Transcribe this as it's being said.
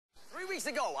weeks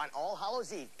ago on All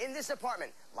Hallows Eve, in this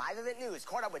apartment, Live Event News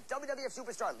caught up with WWF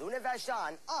superstar Luna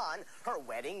Vachon on her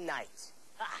wedding night.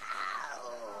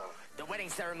 The wedding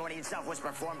ceremony itself was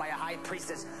performed by a high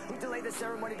priestess who delayed the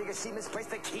ceremony because she misplaced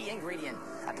the key ingredient.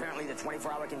 Apparently, the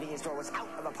 24-hour convenience store was out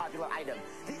of a popular item,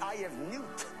 the Eye of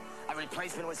Newt. A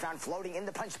replacement was found floating in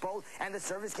the punch bowl, and the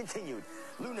service continued.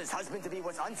 Luna's husband-to-be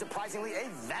was unsurprisingly a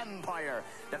vampire.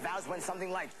 The vows went something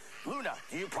like, "Luna,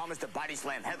 do you promise to body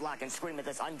slam, headlock, and scream at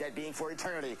this undead being for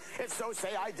eternity? If so,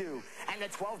 say I do." And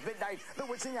at 12 midnight, the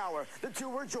witching hour, the two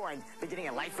were joined, beginning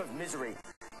a life of misery.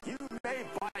 You may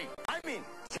bite.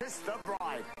 Kiss the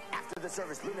bride. After the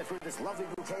service, Luna threw this lovely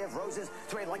bouquet of roses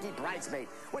to a lucky bridesmaid.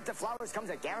 With the flowers comes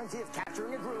a guarantee of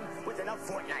capturing a groom within a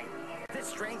fortnight. This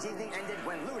strange evening ended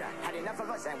when Luna had enough of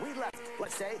us and we left,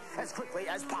 let's say, as quickly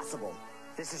as possible.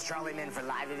 This is Charlie Min for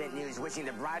Live Event News, wishing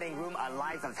the bride and groom a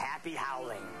life of happy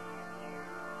howling.